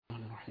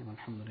الرحيم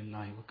الحمد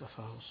لله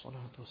وكفى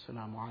والصلاة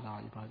والسلام على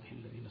عباده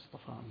الذين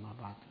اصطفى أما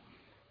بعد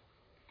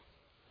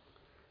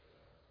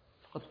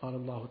فقد قال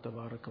الله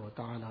تبارك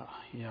وتعالى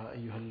يا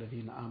أيها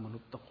الذين آمنوا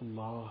اتقوا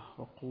الله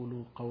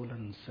وقولوا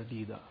قولا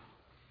سديدا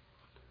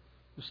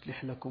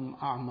يصلح لكم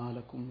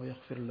أعمالكم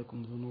ويغفر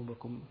لكم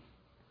ذنوبكم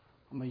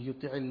ومن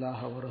يطع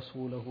الله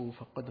ورسوله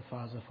فقد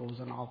فاز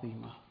فوزا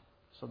عظيما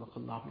صدق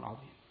الله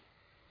العظيم.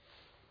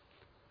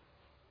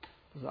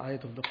 The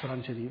ayat of the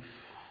Quran Sharif,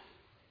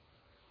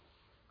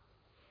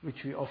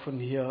 which we often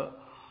hear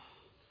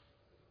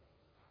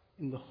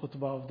in the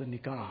khutbah of the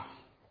nikah.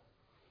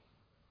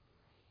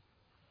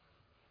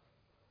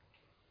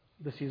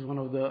 This is one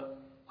of the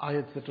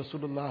ayats that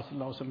Rasulullah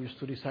ﷺ used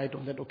to recite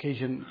on that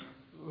occasion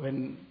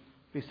when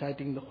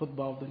reciting the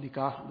khutbah of the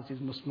nikah. This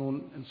is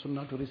masnoon and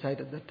sunnah to recite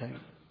at that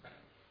time,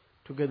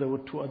 together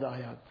with two other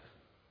ayat.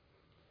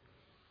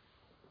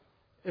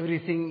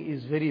 Everything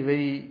is very,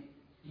 very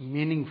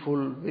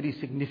meaningful, very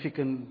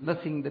significant.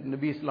 Nothing that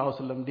Nabi Sallallahu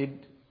Alaihi Wasallam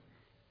did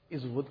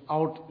is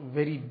without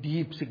very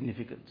deep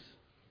significance.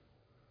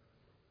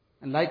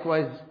 And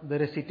likewise, the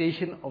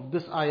recitation of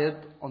this ayat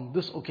on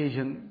this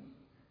occasion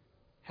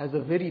has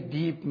a very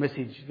deep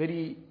message,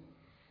 very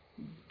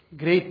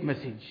great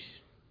message.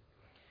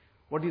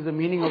 What is the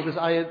meaning of this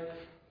ayat?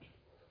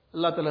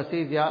 Allah Ta'ala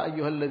says, Ya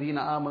ayyuhal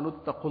ladhina amanu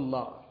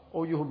ttaqullah.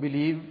 O you who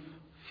believe,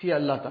 fear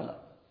Allah Ta'ala.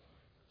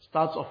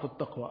 Starts off with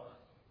taqwa.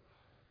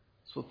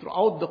 So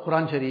throughout the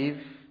Quran Sharif,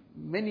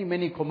 many,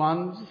 many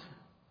commands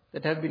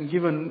that have been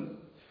given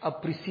are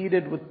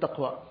preceded with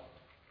taqwa.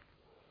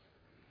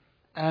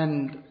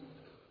 And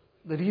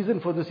the reason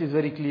for this is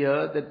very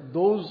clear, that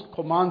those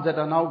commands that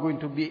are now going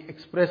to be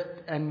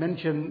expressed and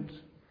mentioned,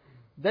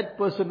 that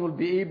person will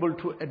be able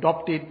to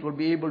adopt it, will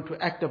be able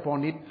to act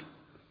upon it,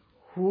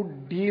 who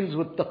deals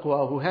with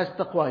taqwa, who has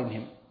taqwa in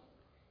him.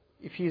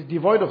 If he is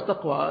devoid of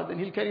taqwa, then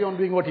he'll carry on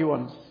doing what he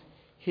wants.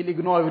 He'll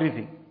ignore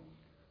everything.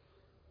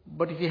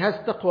 But if he has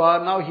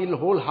taqwa, now he'll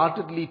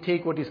wholeheartedly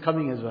take what is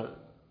coming as well.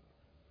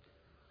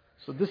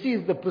 So this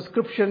is the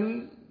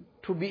prescription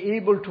to be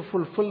able to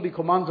fulfill the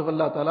commands of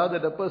Allah Ta'ala,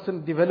 that a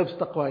person develops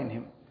taqwa in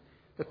him.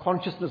 The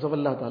consciousness of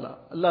Allah Ta'ala.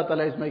 Allah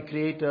Ta'ala is my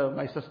creator,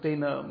 my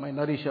sustainer, my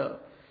nourisher.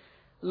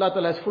 Allah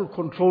Ta'ala has full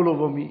control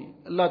over me.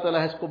 Allah Ta'ala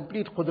has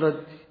complete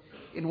qudrat.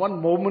 In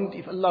one moment,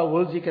 if Allah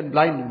wills, He can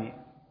blind me.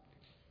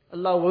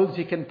 Allah wills,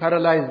 He can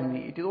paralyze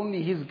me. It is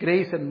only His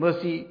grace and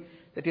mercy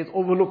that He has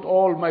overlooked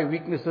all my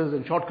weaknesses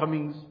and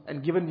shortcomings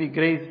and given me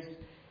grace,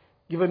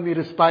 given me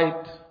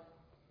respite.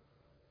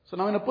 So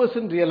now when a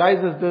person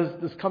realizes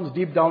this comes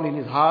deep down in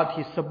his heart,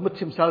 he submits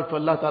himself to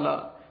Allah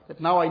Ta'ala,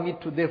 that now I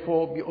need to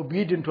therefore be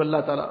obedient to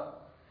Allah Ta'ala.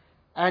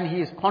 And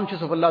he is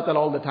conscious of Allah Ta'ala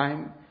all the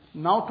time.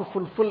 Now to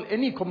fulfill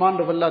any command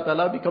of Allah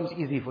Ta'ala becomes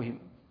easy for him.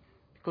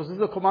 Because this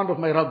is a command of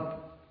my Rabb.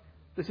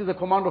 This is a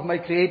command of my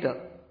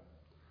Creator.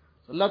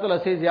 So Allah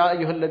Ta'ala says, Ya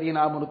ayyuhal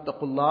ladhina amanu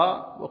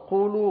ttaqullah wa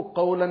qulu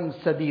qawlan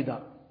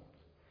sadida.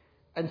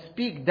 And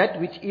speak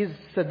that which is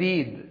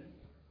sadid.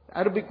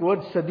 Arabic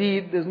word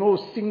sadid, there's no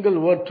single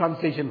word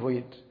translation for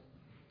it.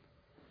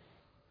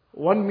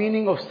 One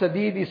meaning of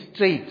sadid is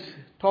straight.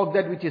 Talk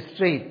that which is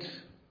straight.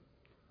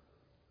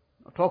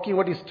 Talking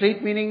what is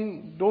straight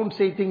meaning, don't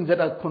say things that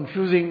are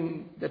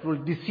confusing, that will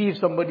deceive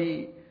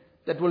somebody,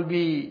 that will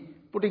be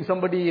putting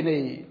somebody in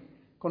a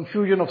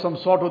confusion of some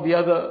sort or the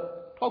other.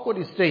 Talk what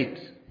is straight.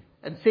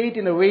 And say it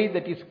in a way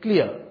that is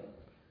clear.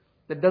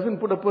 That doesn't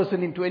put a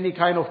person into any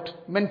kind of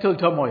mental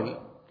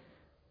turmoil.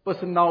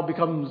 Person now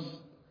becomes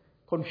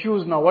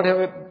confused now.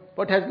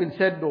 What has been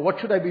said, or what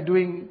should I be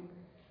doing?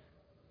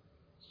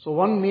 So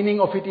one meaning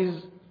of it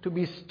is to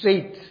be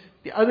straight.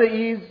 The other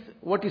is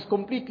what is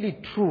completely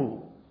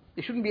true.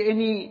 There shouldn't be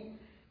any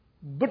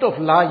bit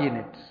of lie in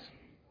it.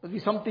 There must be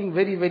something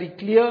very, very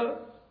clear,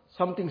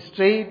 something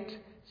straight,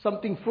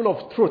 something full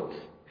of truth.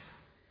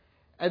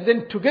 And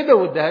then together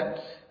with that,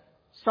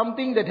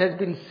 something that has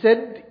been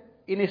said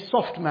in a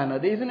soft manner.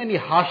 There isn't any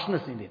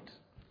harshness in it.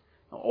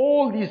 Now,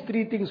 all these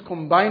three things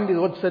combined is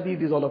what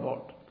Sadid is all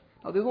about.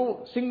 Now there's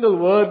no single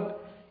word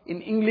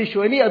in English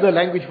or any other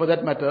language for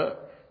that matter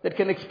that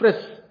can express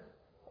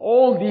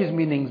all these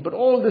meanings. But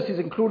all this is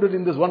included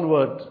in this one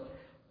word.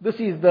 This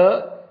is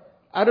the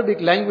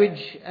Arabic language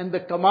and the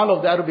kamal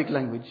of the Arabic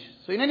language.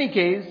 So in any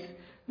case,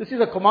 this is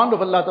a command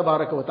of Allah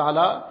Tabaraka wa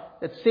Ta'ala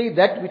that say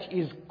that which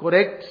is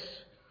correct,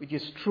 which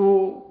is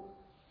true,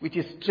 which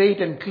is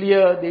straight and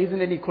clear, there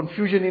isn't any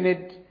confusion in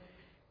it,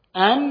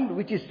 and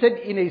which is said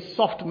in a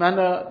soft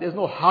manner, there's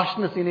no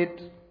harshness in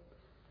it.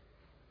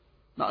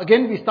 Now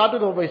again we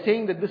started off by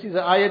saying that this is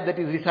an ayat that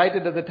is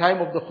recited at the time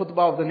of the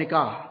khutbah of the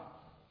nikah.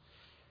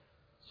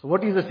 So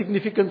what is the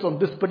significance on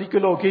this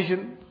particular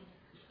occasion?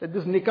 That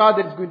this nikah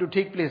that is going to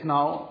take place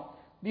now,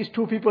 these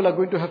two people are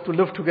going to have to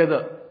live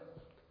together.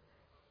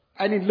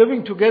 And in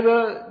living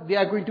together, there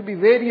are going to be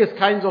various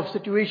kinds of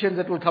situations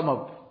that will come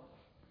up.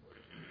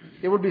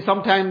 There will be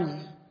sometimes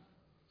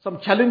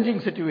some challenging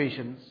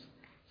situations,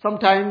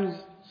 sometimes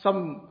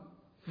some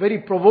very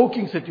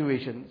provoking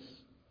situations.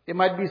 There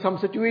might be some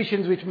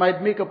situations which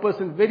might make a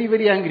person very,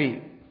 very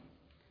angry.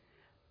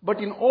 But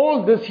in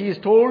all this he is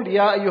told,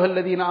 Ya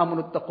ayyuhalladhina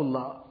amanu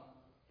taqullah.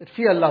 That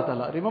fear Allah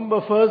Ta'ala.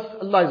 Remember first,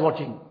 Allah is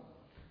watching.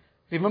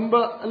 Remember,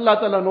 Allah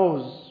Ta'ala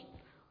knows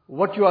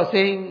what you are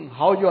saying,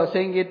 how you are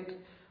saying it,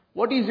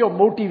 what is your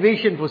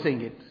motivation for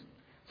saying it.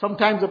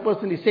 Sometimes a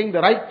person is saying the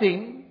right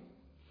thing,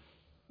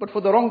 but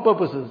for the wrong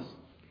purposes.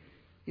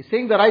 He's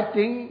saying the right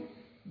thing,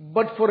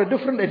 but for a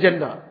different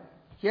agenda.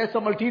 He has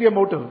some ulterior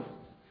motive.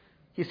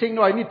 He's saying,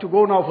 no, I need to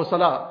go now for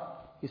salah.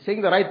 He's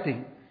saying the right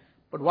thing.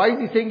 But why is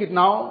he saying it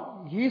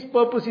now? His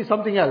purpose is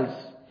something else.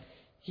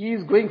 He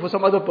is going for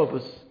some other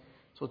purpose.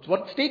 So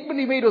what statement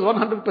he made was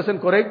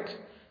 100% correct,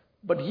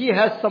 but he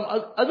has some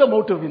other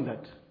motive in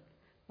that.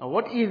 Now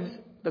what is,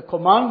 the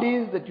command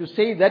is that you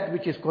say that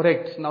which is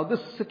correct. Now this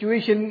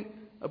situation,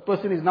 a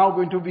person is now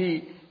going to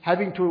be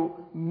having to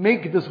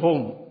make this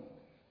home.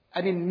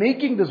 And in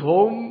making this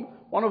home,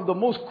 one of the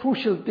most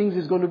crucial things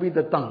is going to be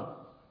the tongue.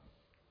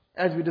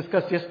 As we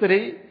discussed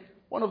yesterday,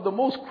 one of the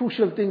most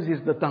crucial things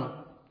is the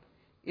tongue.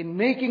 In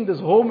making this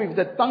home, if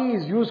the tongue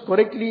is used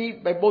correctly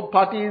by both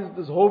parties,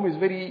 this home is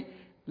very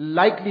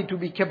likely to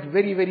be kept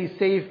very, very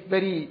safe,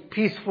 very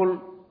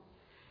peaceful.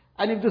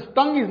 And if this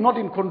tongue is not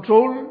in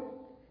control,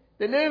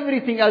 then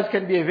everything else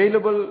can be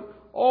available.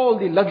 All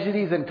the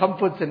luxuries and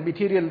comforts and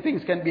material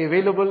things can be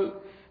available.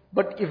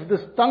 But if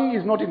this tongue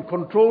is not in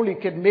control,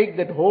 it can make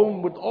that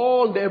home with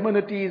all the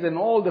amenities and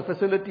all the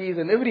facilities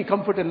and every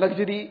comfort and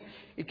luxury,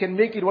 it can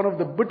make it one of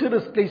the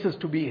bitterest places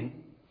to be in.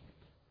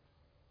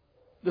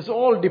 This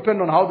all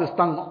depends on how this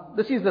tongue,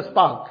 this is the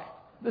spark.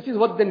 This is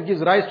what then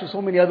gives rise to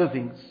so many other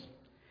things.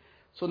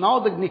 So now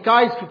the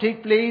nikah is to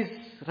take place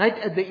right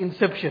at the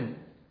inception.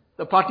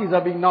 The parties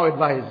are being now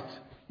advised.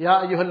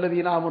 Ya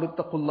ayyuhalladhina amanu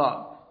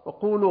taqullah wa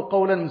qulu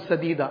qawlan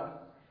sadida.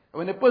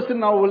 When a person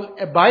now will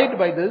abide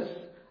by this,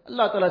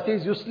 Allah Ta'ala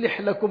says, yuslih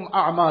lakum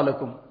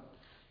a'malakum.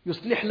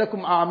 Yuslih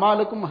lakum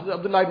a'malakum.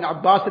 Abdullah ibn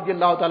Abbas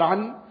radiallahu ta'ala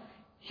an,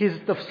 his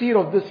tafsir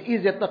of this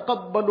is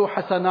yataqabbalu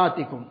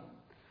hasanatikum.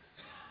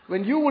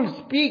 When you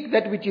will speak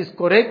that which is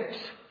correct,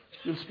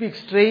 you'll speak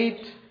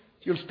straight,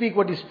 you'll speak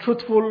what is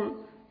truthful,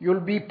 you'll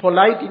be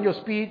polite in your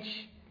speech,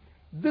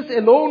 this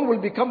alone will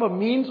become a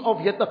means of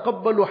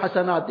yataqabbalu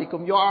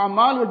hasanatikum. Your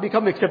a'mal will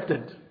become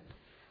accepted.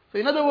 So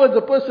in other words,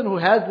 a person who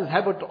has this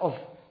habit of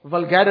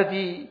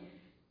vulgarity,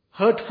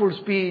 hurtful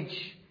speech,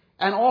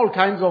 and all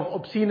kinds of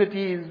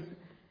obscenities,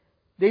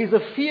 there is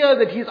a fear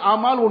that his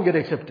a'mal won't get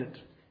accepted.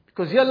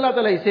 Because here Allah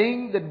Ta'ala is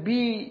saying that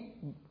be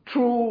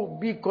true,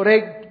 be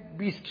correct,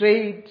 be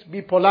straight,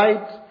 be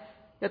polite.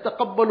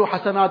 يَتَقَبَّلُ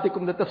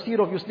حَسَنَاتِكُمْ, the tafsir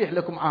of يُصْلِحْ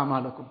لَكُمْ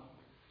أَعْمَالَكُمْ.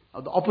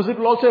 Now the opposite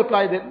will also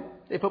apply then.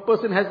 If a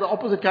person has the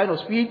opposite kind of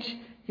speech,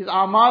 his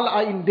a'mal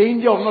are in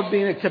danger of not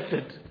being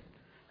accepted.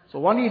 So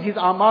one is his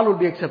a'mal will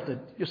be accepted.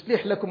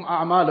 يُصْلِحْ لَكُمْ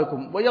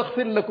أَعْمَالَكُمْ وَيَغْفِرْ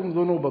لَكُمْ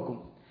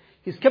ذُنُوبَكُمْ.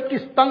 He's kept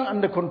his tongue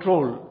under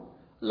control.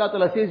 Allah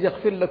Ta'ala says,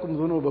 يَغْفِرْ لَكُمْ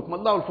ذُنُوبَكُمْ.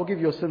 Allah will forgive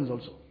your sins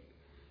also.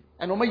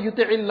 And وَمَن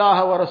يُطِعِ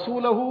اللَّهَ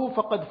وَرَسُولَهُ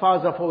فَقَدْ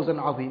فَازَ فَوْزًا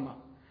عَظِيمًا.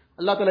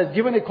 Allah Ta'ala has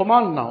given a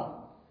command now.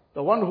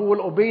 The one who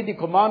will obey the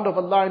command of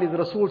Allah and His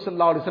Rasul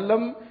sallallahu alaihi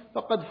wasallam,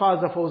 فَقَدْ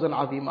فَازَ فَوْزًا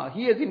عَظِيمًا.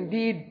 He has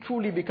indeed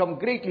truly become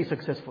greatly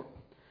successful.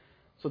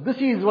 So this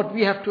is what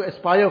we have to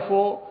aspire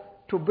for,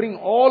 to bring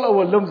all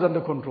our limbs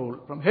under control,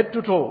 from head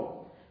to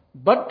toe.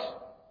 But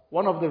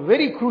one of the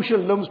very crucial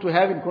limbs to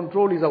have in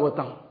control is our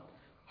tongue.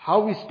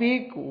 How we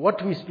speak,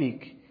 what we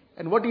speak,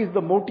 and what is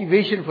the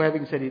motivation for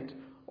having said it.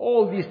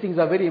 All these things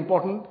are very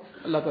important.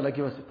 Allah Ta'ala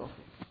give us the tawfiq.